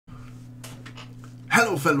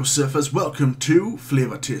Hello fellow surfers, welcome to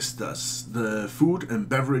Flavour Tasters, the food and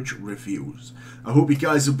beverage reviews. I hope you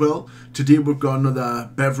guys are well. Today we've got another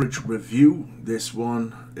beverage review. This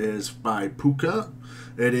one is by Pukka.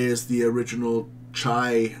 It is the original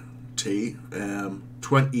chai tea,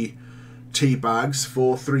 20 tea bags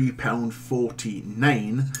for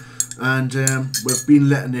 £3.49, and we've been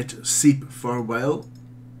letting it seep for a while.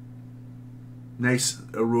 Nice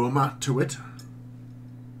aroma to it.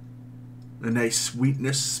 A nice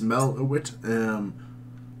sweetness smell to it,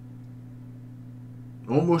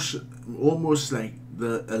 almost like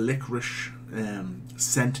a licorice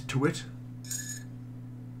scent to it.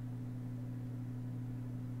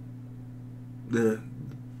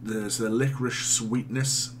 There's a licorice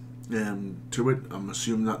sweetness to it. I'm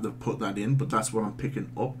assuming that they've put that in, but that's what I'm picking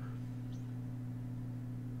up.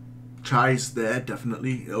 Chai's there,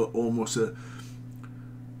 definitely. Almost a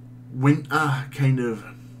winter kind of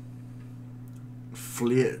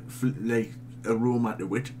like aroma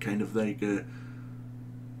to it, kind of like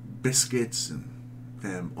biscuits and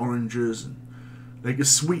oranges, and like a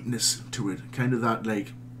sweetness to it, kind of that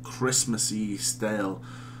like Christmassy style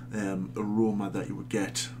aroma that you would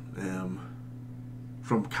get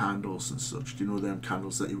from candles and such. Do you know them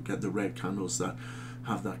candles that you would get, the red candles that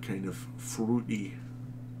have that kind of fruity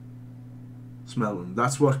smell? And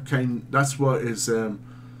that's what is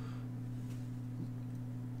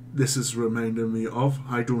this is reminding me of.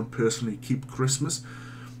 I don't personally keep Christmas.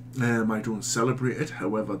 I don't celebrate it.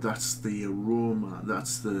 However, that's the aroma,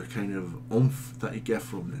 that's the kind of oomph that you get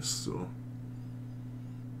from this. So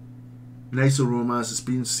nice aromas. It's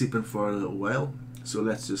been sipping for a little while. So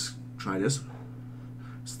let's just try this.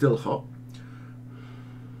 Still hot.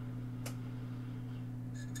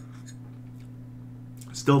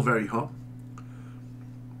 Still very hot.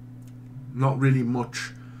 Not really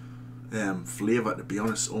much flavour, to be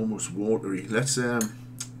honest, almost watery. Let's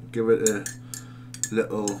give it a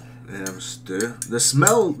little stir. The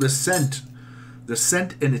smell, the scent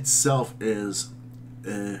in itself is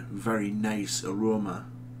a very nice aroma.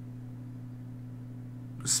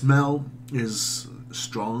 The smell is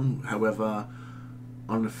strong, however,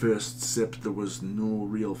 on the first sip there was no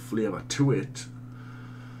real flavour to it.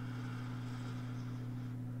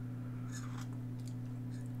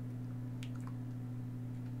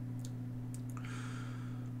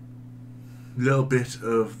 Little bit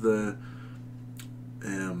of the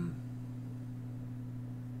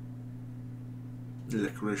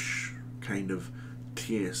licorice kind of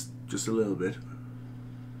taste, just a little bit,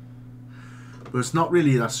 but it's not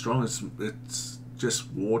really that strong. It's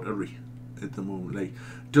just watery at the moment. Like,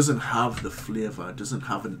 it doesn't have the flavour, it doesn't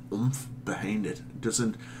have an oomph behind it, it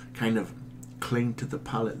doesn't kind of cling to the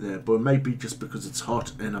palate there. But it might be just because it's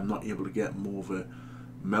hot and I'm not able to get more of a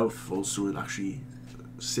mouthful, so it actually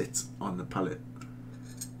sits on the palate.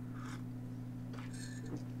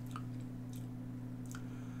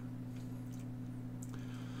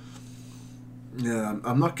 Yeah,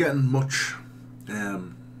 I'm not getting much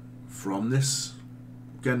from this.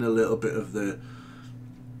 I'm getting a little bit of the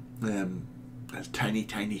a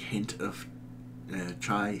tiny hint of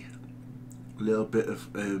chai, a little bit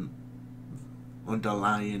of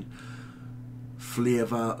underlying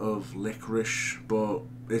flavour of licorice, but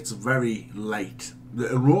it's very light.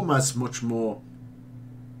 The aroma is much more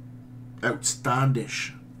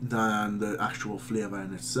outstandish than the actual flavour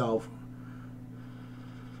in itself.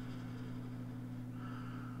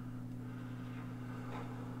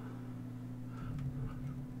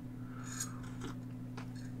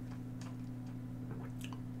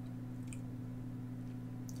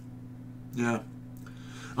 Yeah,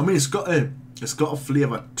 I mean, it's got a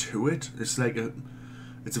flavour to it. It's like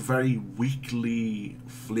it's a very weakly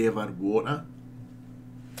flavoured water,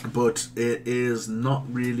 but it is not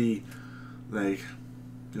really like,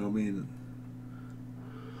 you know what I mean,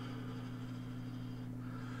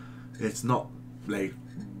 it's not like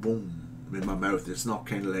boom in my mouth. It's not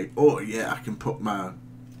kind of like, oh yeah, I can put my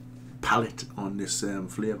palate on this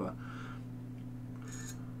flavour.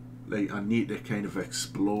 Like, I need to kind of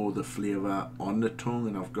explore the flavour on the tongue,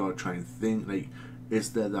 and I've got to try and think, like,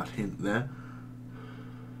 is there that hint there?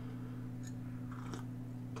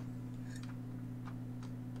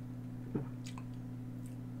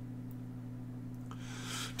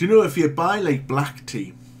 Do you know, if you buy like black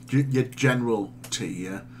tea, your general tea,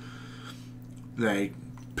 yeah, like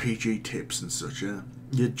PG Tips and such, yeah,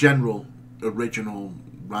 your general, original,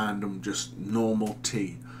 random, just normal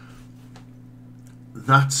tea,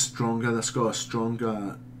 that's stronger, that's got a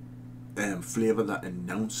stronger flavour that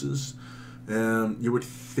announces. You would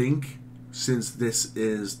think, since this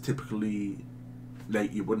is typically,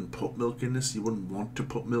 like, you wouldn't put milk in this, you wouldn't want to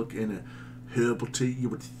put milk in a herbal tea, you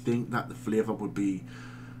would think that the flavour would be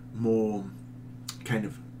more kind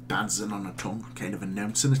of dancing on the tongue, kind of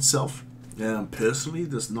announcing itself. Personally,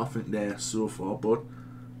 there's nothing there so far, but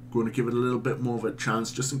going to give it a little bit more of a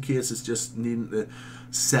chance, just in case it's just needing to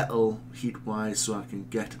settle heat-wise, so I can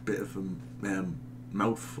get a bit of a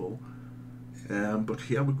mouthful. But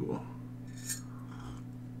here we go.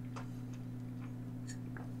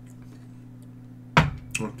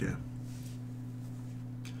 Okay.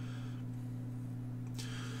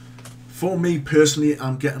 For me personally,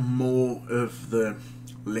 I'm getting more of the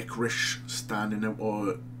licorice standing out,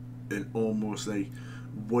 or an almost like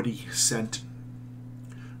woody scent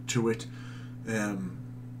to it.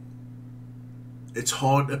 It's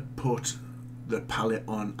hard to put the palate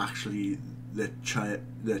on actually the chai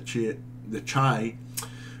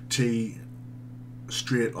tea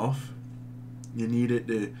straight off. You need it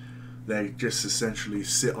to like just essentially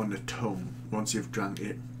sit on the tongue once you've drank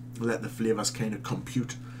it. Let the flavours kind of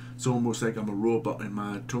compute. It's almost like I'm a robot and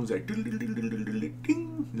my tongue's like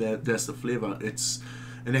ding. There's the flavour. It's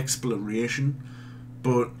an exploration,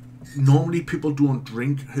 but normally people don't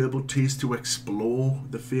drink herbal teas to explore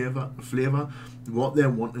the flavour. What they're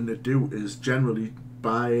wanting to do is generally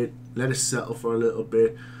buy it, let it settle for a little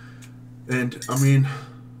bit, and I mean,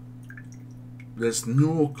 there's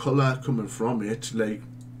no colour coming from it, like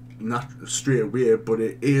not straight away, but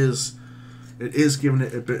it is giving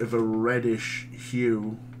it a bit of a reddish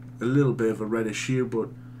hue, a little bit of a reddish hue, but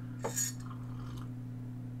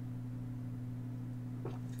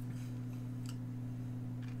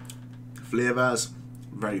flavours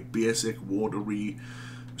very basic, watery.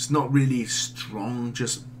 It's not really strong,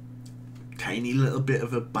 just tiny little bit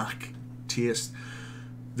of a back taste.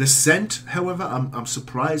 The scent, however, I'm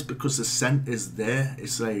surprised because the scent is there.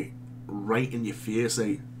 It's like right in your face,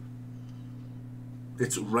 like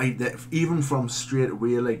it's right there. Even from straight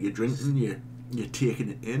away, like you're drinking, you're taking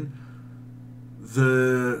it in.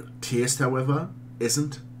 The taste, however,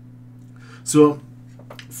 isn't. So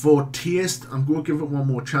for taste, I'm going to give it one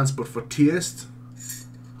more chance, but for taste,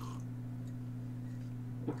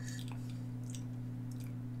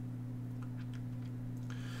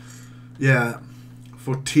 yeah,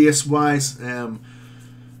 for taste wise, I'm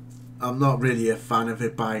not really a fan of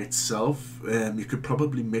it by itself. You could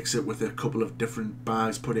probably mix it with a couple of different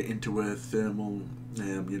bags, put it into a thermal,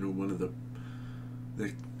 you know, one of the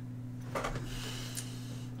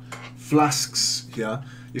flasks. Yeah,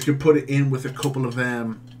 you could put it in with a couple of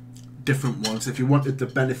different ones if you wanted to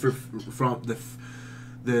benefit from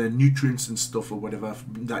the nutrients and stuff or whatever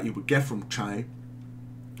that you would get from chai.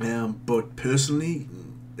 But personally,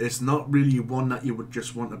 it's not really one that you would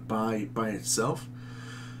just want to buy by itself.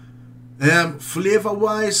 Flavor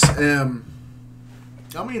wise, I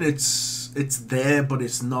mean it's there, but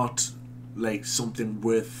it's not like something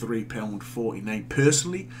worth £3.49.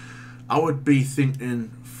 Personally, I would be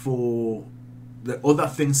thinking for the other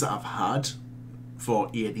things that I've had for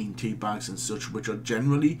 18 tea bags and such, which are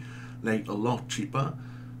generally like a lot cheaper,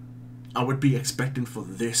 I would be expecting for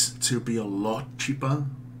this to be a lot cheaper.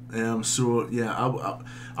 So yeah,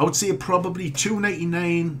 I would say probably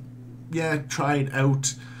 £2.99. Yeah, try it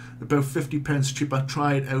out. About 50p cheaper.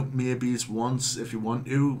 Try it out maybe once if you want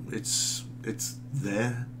to. It's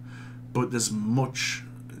there, but there's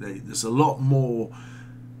a lot more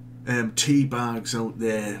tea bags out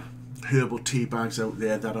there, herbal tea bags out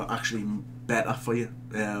there that are actually better for you,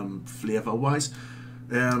 flavour wise.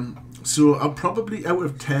 So I'll probably, out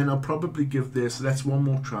of 10, I'll probably give this, let's one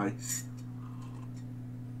more try.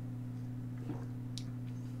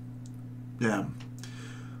 Yeah,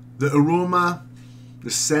 the aroma, the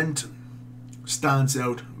scent stands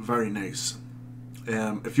out very nice.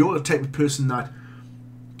 If you're the type of person that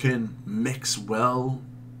can mix well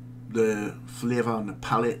the flavour and the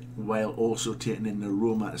palate while also taking in the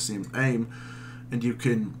aroma at the same time, and you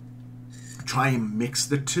can try and mix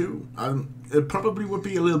the two, it probably would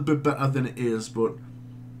be a little bit better than it is, but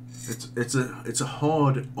it's a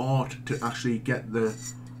hard art to actually get the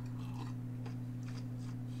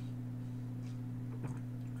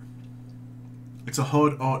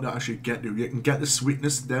to actually get to. You can get the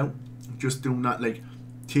sweetness down just doing that, like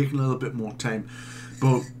taking a little bit more time.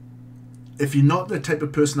 But if you're not the type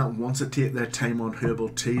of person that wants to take their time on herbal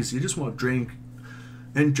teas, you just want to drink,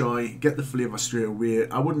 enjoy, get the flavour straight away,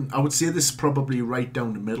 I would say this is probably right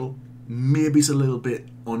down the middle. Maybe it's a little bit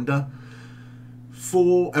under.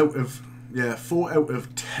 4 out of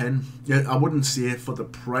 10. Yeah, I wouldn't say for the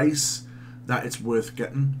price that it's worth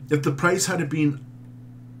getting. If the price had been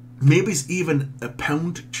maybe it's even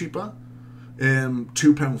 £1 cheaper,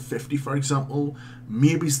 £2.50 for example,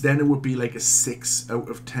 maybe then it would be like a 6 out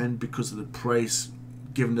of 10 because of the price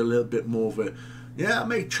giving a little bit more of a, yeah, I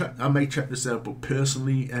may check this out, but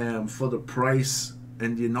personally, for the price,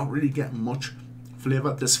 and you're not really getting much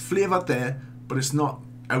flavour. There's flavour there, but it's not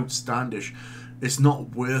outstandish. It's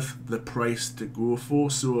not worth the price to go for.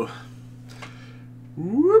 So,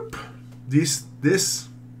 whoop, this,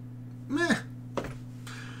 meh.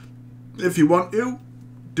 If you want to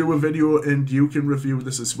do a video and you can review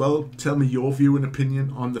this as well, tell me your view and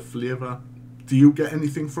opinion on the flavour. Do you get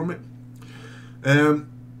anything from it?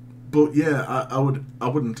 But yeah, I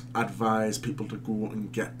wouldn't advise people to go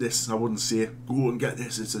and get this. I wouldn't say go and get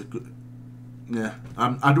this. It's a good, yeah.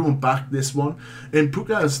 I don't back this one. And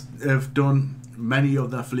Pukka have done many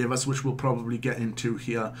other flavours, which we'll probably get into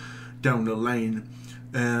here down the line.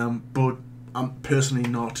 But I'm personally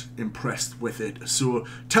not impressed with it. So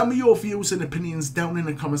tell me your views and opinions down in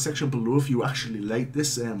the comment section below if you actually like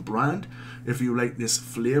this brand, if you like this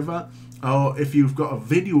flavour, or if you've got a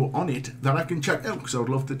video on it that I can check out, because I would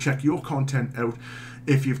love to check your content out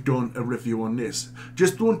if you've done a review on this.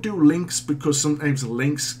 Just don't do links, because sometimes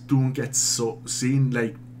links don't get seen,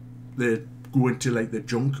 like they go into like the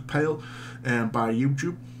junk pile by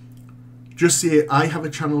YouTube. Just say I have a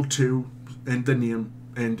channel too in the name,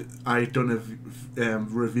 and I done a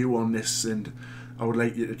review on this, and I would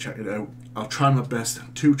like you to check it out. I'll try my best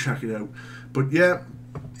to check it out. But yeah,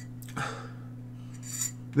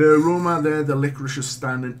 the aroma there, the licorice is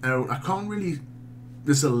standing out. I can't really,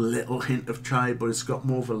 there's a little hint of chai, but it's got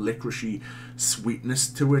more of a licoricey sweetness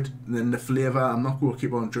to it than the flavour. I'm not going to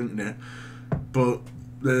keep on drinking it, but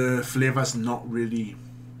the flavour's not really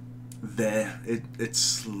there. It's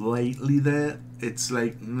slightly there. It's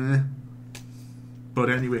like, meh. But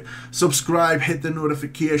anyway, subscribe, hit the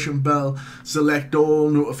notification bell, select all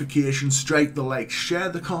notifications, strike the like, share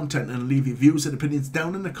the content, and leave your views and opinions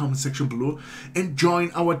down in the comment section below. And join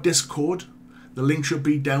our Discord. The link should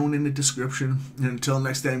be down in the description. And until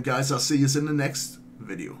next time, guys, I'll see you in the next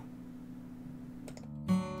video.